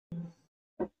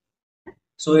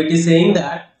So it is saying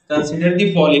that consider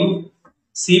the following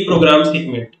C program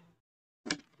segment.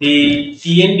 The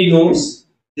Tn denotes,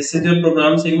 this is the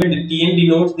program segment. The Tn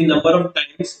denotes the number of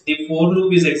times the for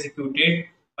loop is executed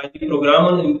by the program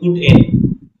on input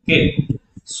n. Okay,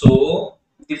 so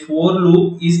the for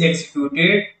loop is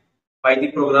executed by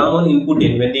the program on input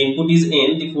n. When the input is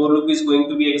n, the for loop is going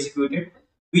to be executed.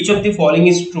 Which of the following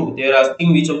is true? They are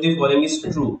asking which of the following is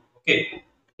true. Okay,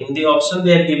 in the option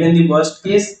they are given the worst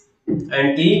case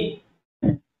and the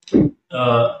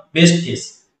best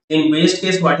case. In best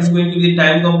case, what is going to be the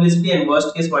time complexity, and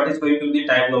worst case, what is going to be the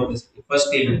time complexity?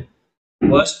 First table.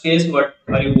 Worst case, what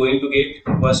are you going to get?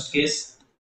 Worst case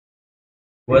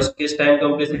time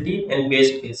complexity, and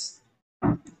best case.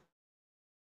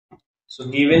 So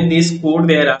given this code,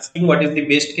 they are asking what is the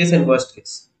best case and worst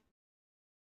case.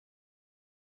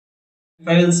 If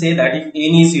I will say that if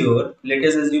n is your, let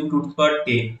us assume 2 to the power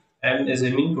 10. I am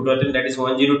assuming 2 to the power 10, that is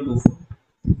 1024.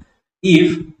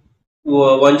 If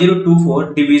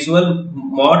 1024 divisible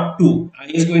mod 2, I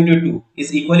is going to 2,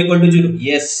 is equal to 0.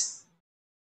 Yes,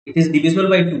 it is divisible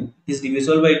by 2. It is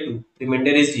divisible by 2.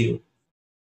 Remainder is 0.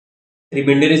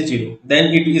 Remainder is 0.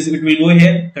 Then it will go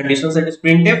here. Condition set is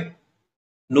printf.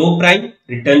 No prime,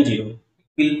 return 0.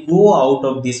 It will go out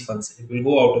of this function. It will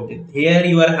go out of this. Here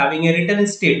you are having a return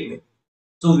statement.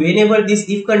 So whenever this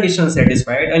if condition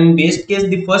satisfied, and in best case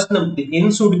the first number, the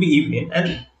n should be even,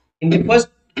 and in the first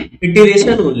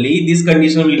iteration only this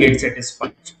condition will get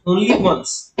satisfied. Only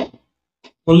once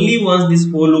this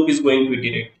for loop is going to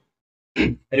iterate.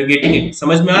 Are you getting it?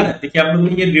 समझ में आ रहा है? देखिए आप लोगों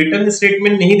ने ये return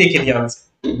statement नहीं देखे ध्यान से.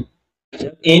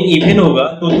 जब n इवन होगा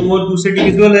तो वो 2 से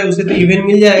डिविजिबल है, उसे तो इवन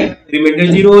मिल जाएगा, रिमाइंडर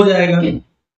 0 हो जाएगा.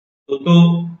 तो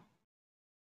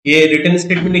ये रिटर्न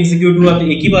स्टेटमेंट एग्जीक्यूट हुआ तो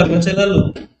एक ही बार में चला लो.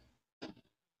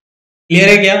 क्लियर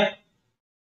है क्या?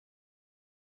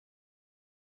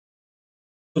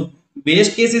 तो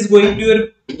best case is going to your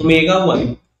omega 1.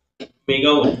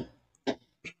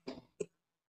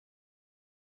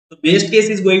 So best case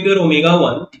is going to your omega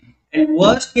 1, and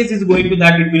worst case is going to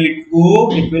that it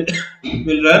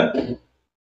will run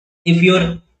if your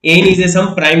n is a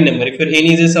some prime number. If your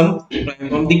n is a some prime,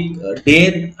 from the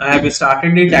day I have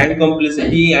started the time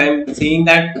complexity, I am seeing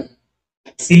that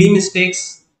silly mistakes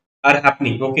are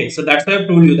happening. Okay, so that's why I've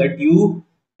told you that you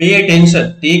pay attention,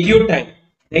 take your time,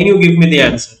 then you give me the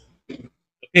answer.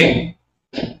 Okay.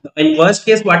 In worst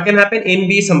case, what can happen? N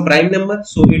be some prime number,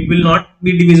 so it will not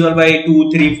be divisible by 2,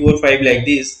 3, 4, 5 like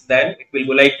this. Then it will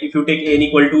go like if you take n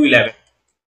equal to 11,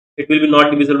 it will be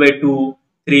not divisible by 2,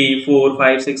 3, 4,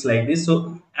 5, 6 like this. So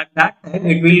at that time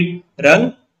it will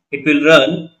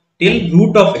run till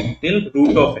root of n.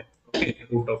 Okay,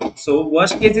 root of n. So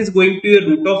worst case is going to your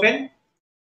root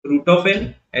of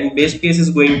n, and best case is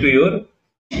going to your.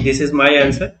 This is my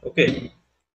answer. Okay.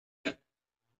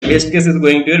 Best case is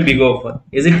going to your big of 1.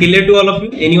 Is it clear to all of you?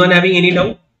 Anyone having any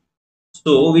doubt?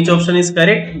 So which option is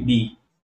correct? B.